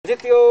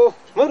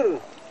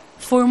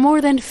For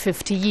more than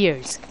 50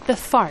 years, the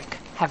FARC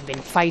have been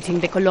fighting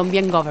the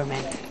Colombian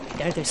government.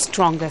 They're the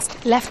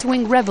strongest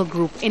left-wing rebel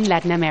group in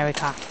Latin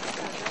America.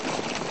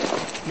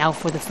 Now,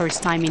 for the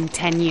first time in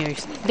 10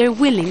 years, they're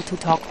willing to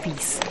talk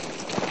peace.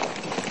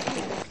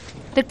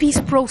 The peace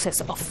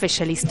process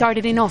officially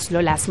started in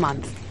Oslo last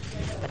month,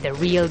 but the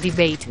real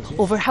debate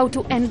over how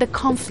to end the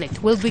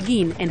conflict will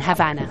begin in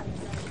Havana.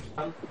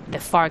 The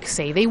FARC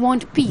say they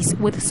want peace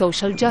with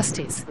social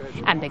justice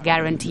and the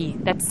guarantee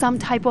that some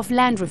type of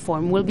land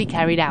reform will be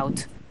carried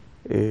out.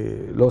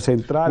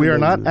 We are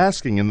not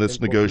asking in this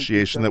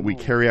negotiation that we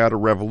carry out a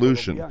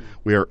revolution.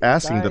 We are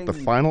asking that the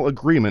final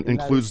agreement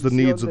includes the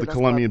needs of the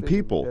Colombian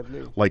people,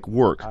 like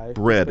work,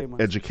 bread,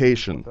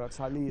 education.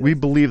 We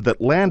believe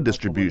that land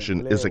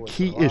distribution is a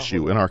key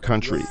issue in our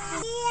country.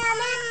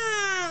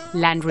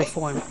 Land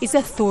reform is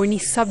a thorny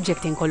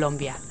subject in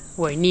Colombia,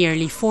 where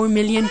nearly 4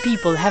 million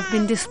people have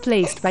been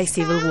displaced by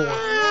civil war.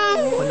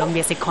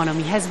 Colombia's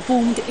economy has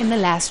boomed in the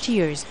last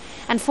years,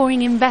 and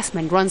foreign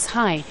investment runs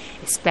high,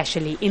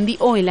 especially in the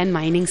oil and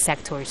mining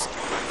sectors.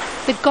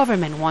 The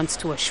government wants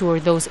to assure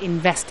those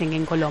investing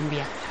in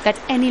Colombia that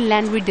any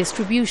land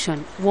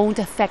redistribution won't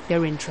affect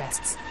their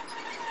interests.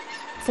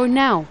 For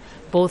now,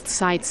 both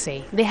sides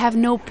say they have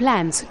no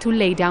plans to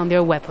lay down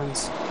their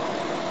weapons.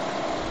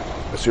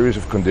 A series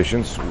of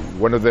conditions.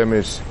 One of them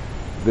is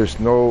there's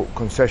no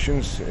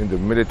concessions in the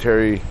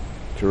military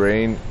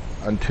terrain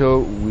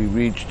until we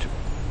reach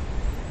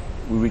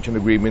an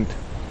agreement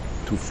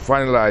to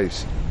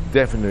finalize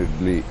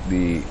definitely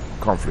the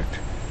conflict.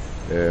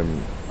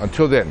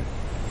 Until then,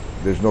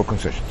 there's no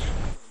concessions.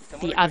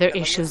 The other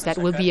issues that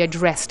will be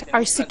addressed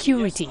are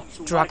security,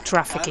 drug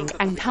trafficking,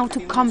 and how to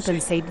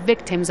compensate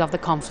victims of the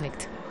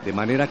conflict.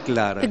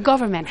 The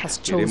government has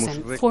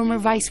chosen former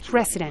Vice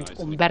President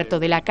Humberto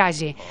de la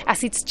Calle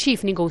as its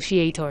chief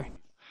negotiator.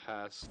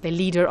 The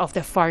leader of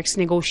the FARC's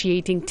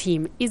negotiating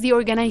team is the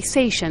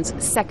organization's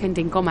second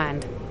in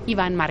command,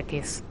 Iván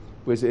Márquez.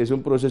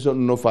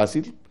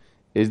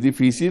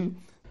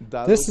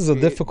 This is a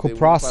difficult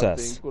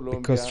process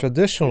because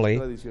traditionally,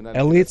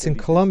 elites in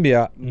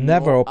Colombia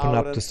never open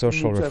up to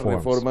social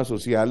reforms.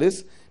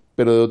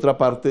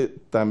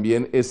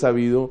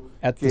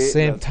 At the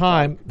same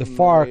time, the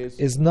FARC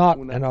is not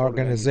an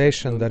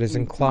organization that is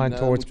inclined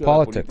towards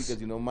politics,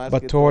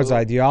 but towards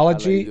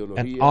ideology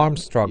and armed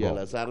struggle.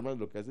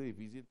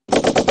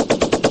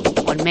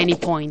 On many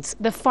points,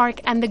 the FARC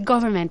and the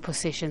government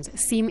positions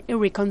seem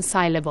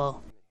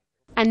irreconcilable,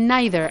 and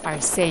neither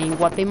are saying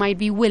what they might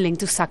be willing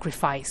to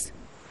sacrifice.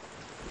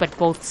 But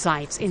both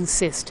sides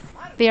insist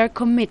they are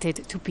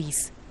committed to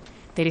peace.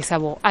 Teresa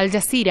Bo, Al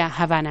Jazeera,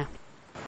 Havana.